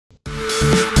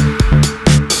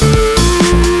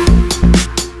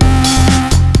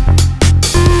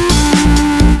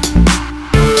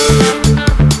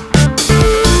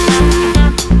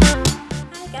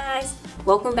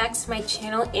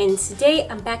and today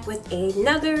I'm back with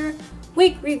another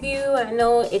wig review. I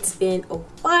know it's been a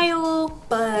while,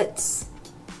 but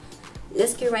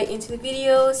let's get right into the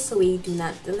video so we do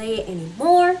not delay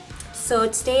anymore. So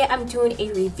today I'm doing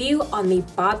a review on the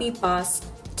Bobbi Boss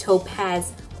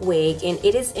Topaz wig, and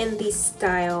it is in the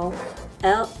style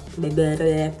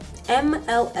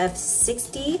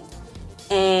MLF-60,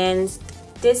 and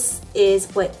this is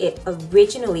what it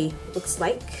originally looks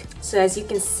like. So as you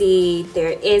can see,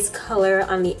 there is color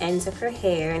on the ends of her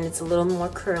hair and it's a little more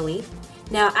curly.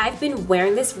 Now I've been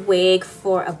wearing this wig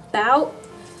for about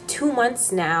 2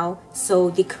 months now,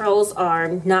 so the curls are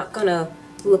not gonna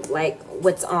look like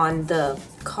what's on the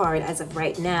card as of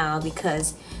right now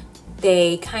because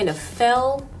they kind of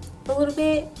fell a little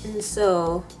bit, and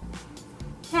so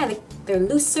yeah, they're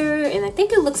looser and I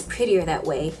think it looks prettier that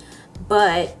way.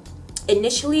 But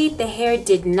initially the hair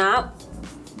did not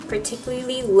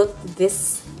particularly look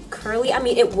this curly. I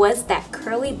mean, it was that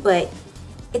curly, but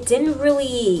it didn't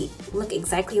really look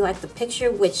exactly like the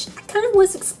picture, which I kind of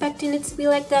was expecting it to be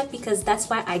like that because that's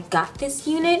why I got this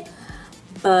unit.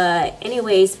 But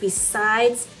anyways,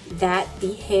 besides that,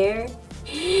 the hair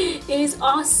is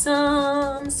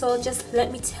awesome. So just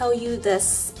let me tell you the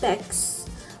specs.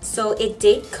 So it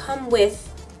did come with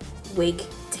wig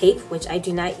tape, which I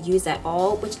do not use at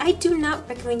all, which I do not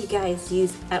recommend you guys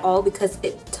use at all because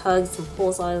it tugs and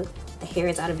pulls all the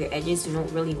hairs out of your edges. You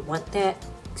don't really want that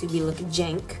to be looking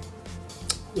jank.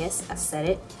 Yes, I said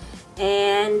it.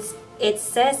 And it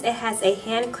says it has a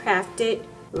handcrafted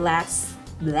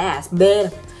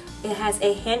it has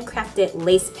a handcrafted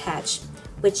lace patch,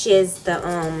 which is the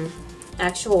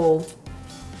actual,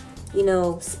 you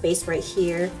know, space right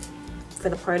here for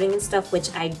the parting and stuff, which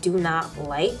I do not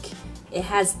like. It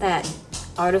has that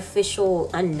artificial,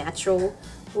 unnatural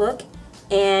look,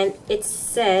 and it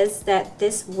says that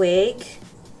this wig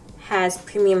has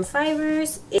premium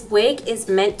fibers. This wig is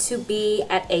meant to be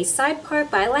at a side part,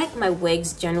 but I like my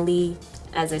wigs generally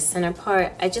as a center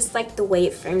part. I just like the way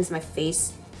it frames my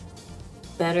face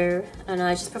better. I don't know,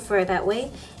 I just prefer it that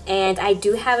way. And I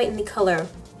do have it in the color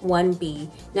 1B.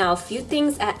 Now, a few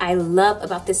things that I love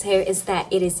about this hair is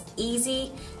that it is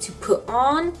easy to put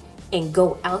on and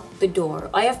go out the door.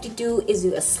 All you have to do is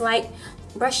do a slight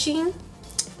brushing,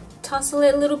 tousle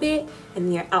it a little bit,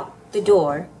 and you're out the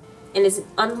door. And it's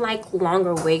unlike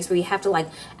longer wigs where you have to like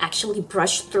actually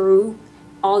brush through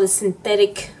all the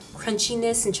synthetic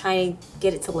crunchiness and try to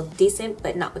get it to look decent,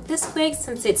 but not with this wig.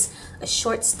 Since it's a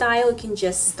short style, you can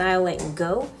just style it and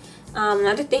go.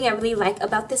 Another thing I really like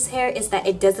about this hair is that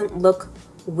it doesn't look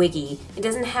wiggy. It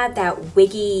doesn't have that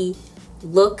wiggy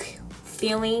look,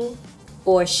 feeling,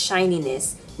 or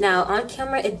shininess. Now on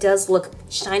camera it does look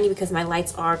shiny because my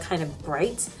lights are kind of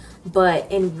bright,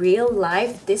 but in real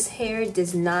life this hair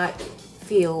does not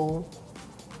feel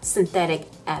synthetic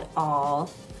at all.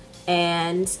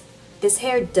 And this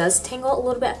hair does tangle a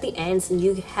little bit at the ends, and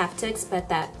you have to expect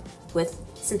that with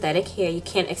synthetic hair. You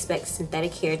can't expect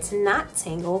synthetic hair to not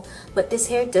tangle, but this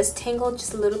hair does tangle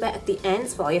just a little bit at the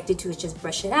ends, but all you have to do is just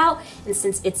brush it out. And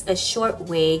since it's a short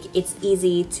wig, it's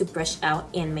easy to brush out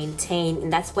and maintain,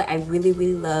 and that's what I really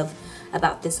love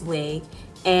about this wig.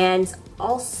 And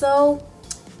also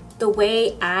the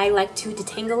way I like to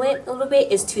detangle it a little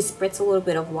bit is to spritz a little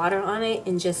bit of water on it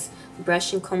and just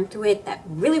brush and comb through it. That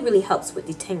really helps with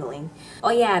detangling.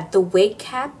 Oh yeah, the wig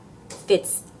cap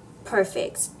fits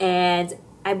perfect, and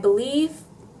I believe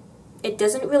it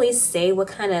doesn't really say what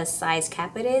kind of size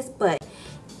cap it is, but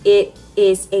it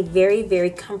is a very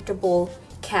comfortable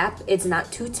cap. It's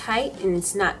not too tight and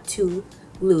it's not too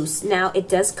loose. Now it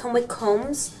does come with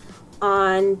combs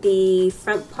on the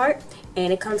front part,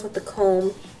 and it comes with the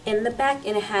comb in the back,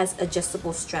 and it has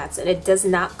adjustable straps, and it does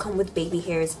not come with baby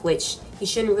hairs, which you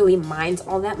shouldn't really mind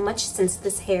all that much since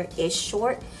this hair is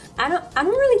short. I don't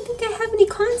really think I have any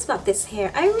cons about this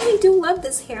hair. I really do love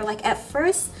this hair. Like at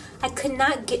first I could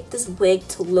not get this wig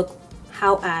to look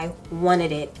how I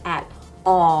wanted it at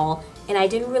all, and I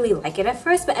didn't really like it at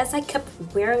first, but as I kept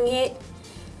wearing it,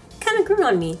 kind of grew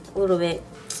on me a little bit.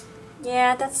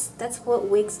 Yeah, that's what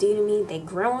wigs do to me. They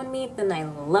grow on me, then I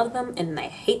love them, and I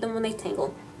hate them when they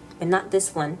tangle. But not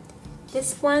this one.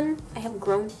 This one I have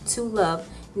grown to love.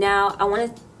 Now I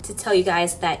wanted to tell you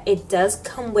guys that it does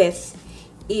come with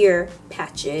ear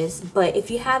patches, but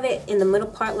if you have it in the middle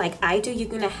part like I do, you're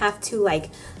gonna have to like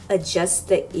adjust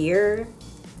the ear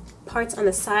parts on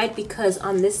the side, because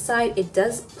on this side it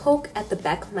does poke at the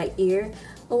back of my ear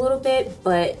a little bit,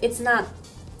 but it's not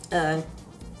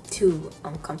too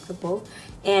uncomfortable.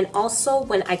 And also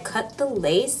when I cut the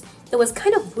lace, it was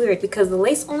kind of weird because the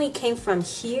lace only came from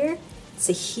here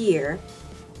to here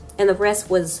and the rest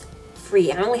was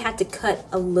free. I only had to cut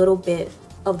a little bit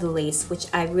of the lace, which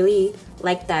I really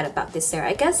like that about this hair.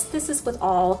 I guess this is with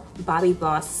all Bobbi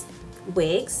Boss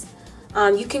wigs.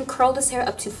 You can curl this hair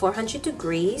up to 400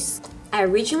 degrees. I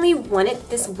originally wanted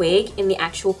this wig in the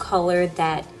actual color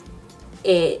that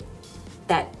the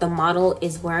model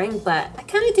is wearing, but I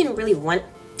kind of didn't really want,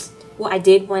 well, I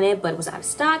did want it, but it was out of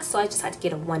stock, so I just had to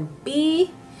get a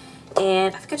 1B.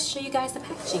 And I forgot to show you guys the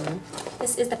packaging.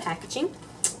 This is the packaging.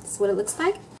 This is what it looks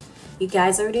like. You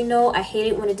guys already know I hate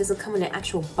it when it doesn't come in an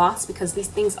actual box, because these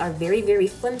things are very, very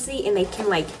flimsy and they can,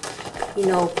 like, you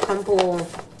know, crumple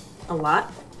a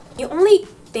lot. The only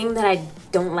thing that I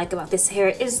don't like about this hair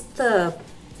is the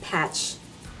patch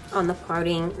on the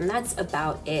parting, and that's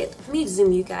about it. Let me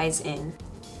zoom you guys in.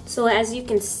 So as you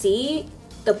can see,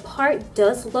 the part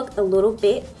does look a little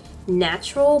bit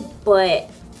natural, but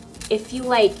if you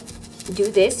like do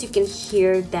this, you can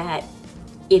hear that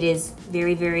it is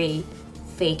very, very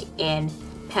fake and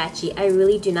patchy. I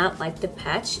really do not like the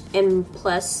patch, and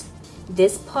plus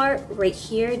this part right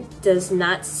here does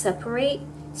not separate,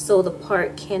 so the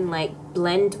part can like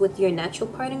blend with your natural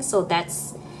parting. So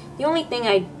that's the only thing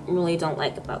I really don't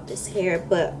like about this hair,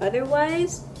 but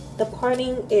otherwise the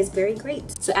parting is very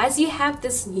great. So as you have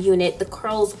this unit, the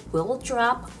curls will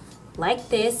drop like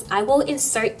this. I will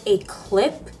insert a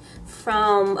clip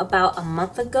from about a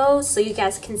month ago so you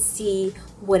guys can see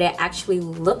what it actually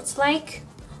looked like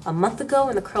a month ago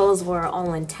when the curls were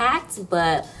all intact.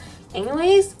 But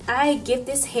anyways, I give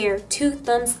this hair 2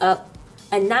 thumbs up,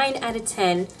 a 9 out of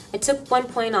 10. I took 1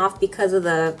 point off because of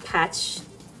the patch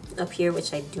up here,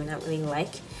 which I do not really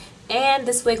like. And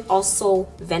this wig also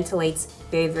ventilates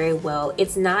very, very well.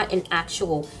 It's not an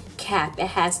actual cap. It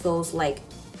has those, like,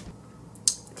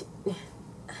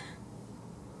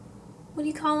 what do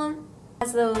you call them? It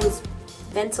has those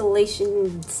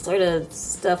ventilation sort of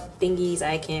stuff thingies.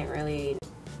 I can't really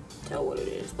tell what it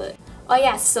is, but oh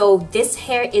yeah, so this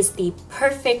hair is the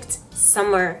perfect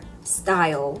summer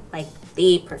style, like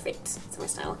the perfect summer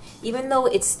style. Even though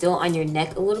it's still on your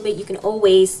neck a little bit, you can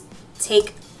always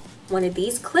take one of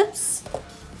these clips,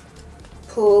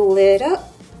 pull it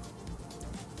up,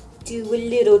 do a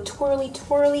little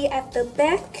twirly at the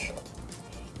back,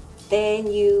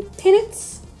 then you pin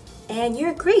it, and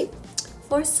you're great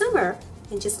for summer.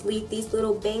 And just leave these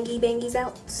little bangies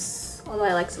out, although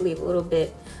I like to leave a little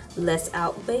bit less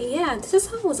out. But yeah, this is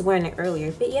how I was wearing it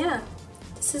earlier. But yeah,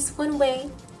 this is one way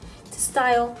to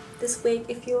style this wig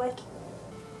if you like,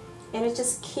 and it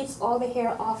just keeps all the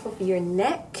hair off of your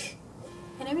neck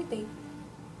and everything.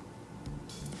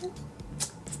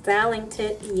 Styling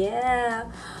tip, yeah.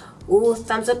 Ooh,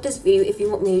 thumbs up this video if you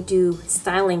want me to do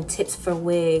styling tips for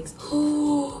wigs.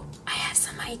 Ooh, I have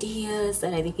some ideas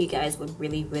that I think you guys would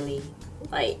really, really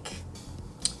like.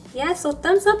 Yeah, so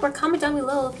thumbs up or comment down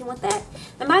below if you want that.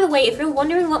 And by the way, if you're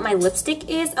wondering what my lipstick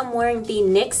is, I'm wearing the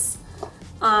NYX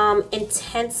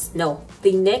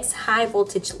the NYX High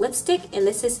Voltage lipstick, and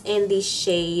this is in the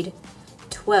shade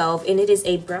 12, and it is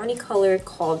a brownie color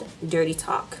called Dirty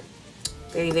Talk.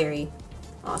 Very, very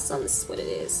awesome. This is what it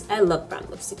is. I love brown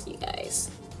lipsticks, you guys.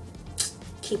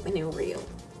 Keeping it real.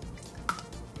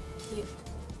 Yeah.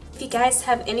 If you guys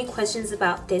have any questions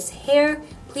about this hair,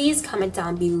 please comment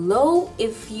down below.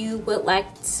 If you would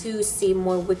like to see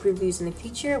more wig reviews in the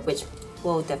future, which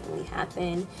will definitely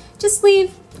happen, just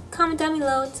leave a comment down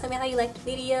below. Tell me how you liked the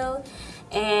video,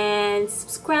 and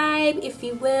subscribe if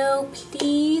you will,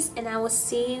 please, and I will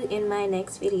see you in my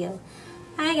next video.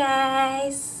 Bye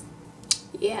guys.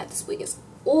 Yeah, this wig is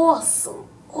awesome.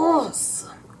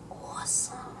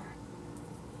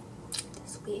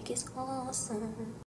 This wig is awesome.